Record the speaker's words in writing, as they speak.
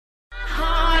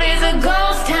a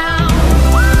ghost town.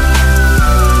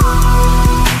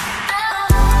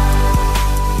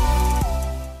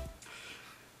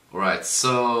 Alright,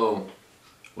 so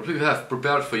what we have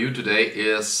prepared for you today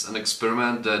is an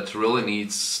experiment that really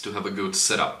needs to have a good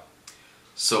setup.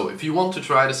 So if you want to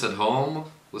try this at home,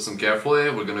 listen carefully,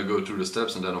 we're gonna go through the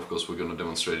steps and then of course we're gonna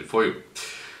demonstrate it for you.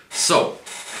 So,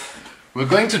 we're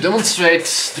going to demonstrate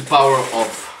the power of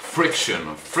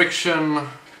friction. Friction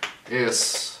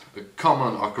is a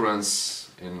common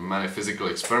occurrence in many physical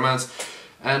experiments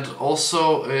and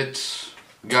also it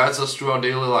guides us through our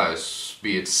daily lives,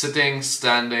 be it sitting,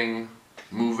 standing,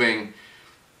 moving.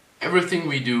 Everything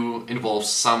we do involves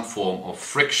some form of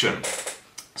friction.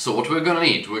 So what we're gonna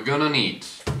need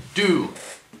two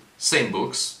same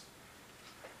books,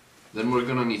 then we're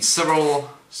gonna need several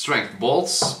strength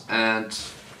bolts and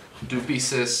 2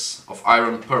 pieces of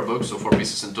iron per book, so 4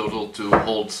 pieces in total to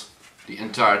hold the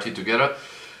entirety together.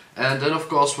 And then of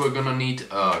course we're gonna need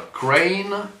a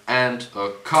crane and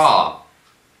a car,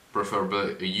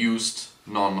 preferably a used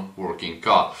non-working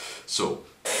car. So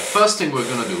the first thing we're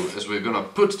gonna do is we're gonna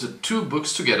put the 2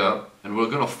 books together and we're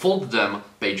gonna fold them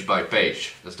page by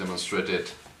page, as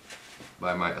demonstrated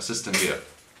by my assistant here.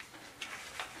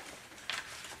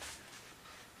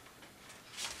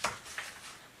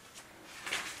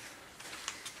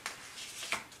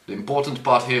 The important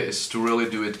part here is to really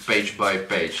do it page by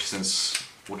page, since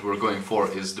what we're going for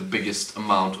is the biggest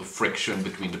amount of friction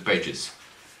between the pages.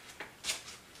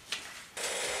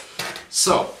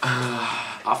 So,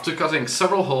 after cutting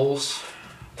several holes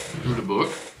through the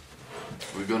book,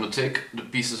 we're gonna take the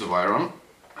pieces of iron,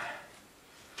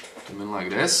 put them in like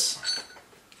this,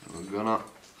 and we're gonna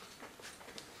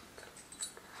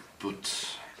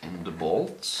put in the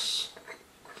bolts.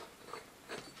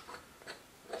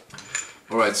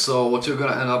 Alright, so what you're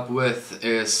gonna end up with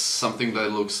is something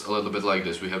that looks a little bit like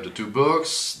this. We have the 2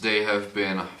 books, they have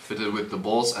been fitted with the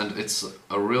bolts, and it's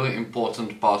a really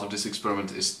important part of this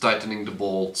experiment is tightening the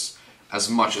bolts as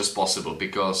much as possible,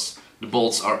 because the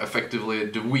bolts are effectively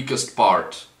the weakest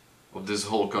part of this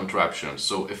whole contraption.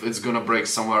 So if it's gonna break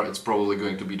somewhere, it's probably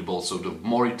going to be the bolts. So the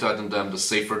more you tighten them, the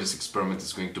safer this experiment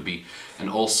is going to be, and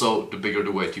also the bigger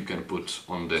the weight you can put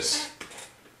on this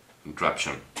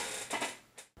contraption.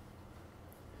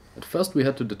 At first we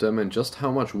had to determine just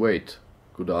how much weight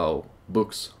could our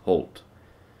books hold.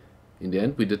 In the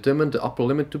end we determined the upper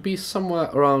limit to be somewhere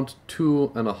around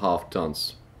 2.5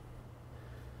 tons.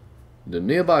 The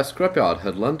nearby scrapyard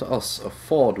had lent us a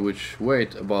Ford which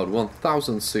weighed about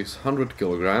 1,600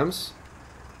 kilograms,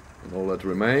 and all that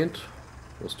remained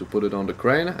was to put it on the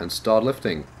crane and start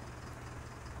lifting.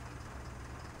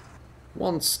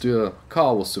 Once the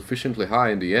car was sufficiently high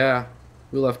in the air,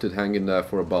 we left it hanging there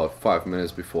for about 5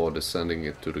 minutes before descending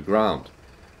it to the ground.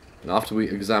 And after we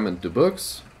examined the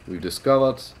books, we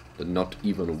discovered that not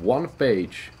even one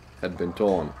page had been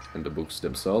torn and the books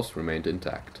themselves remained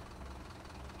intact.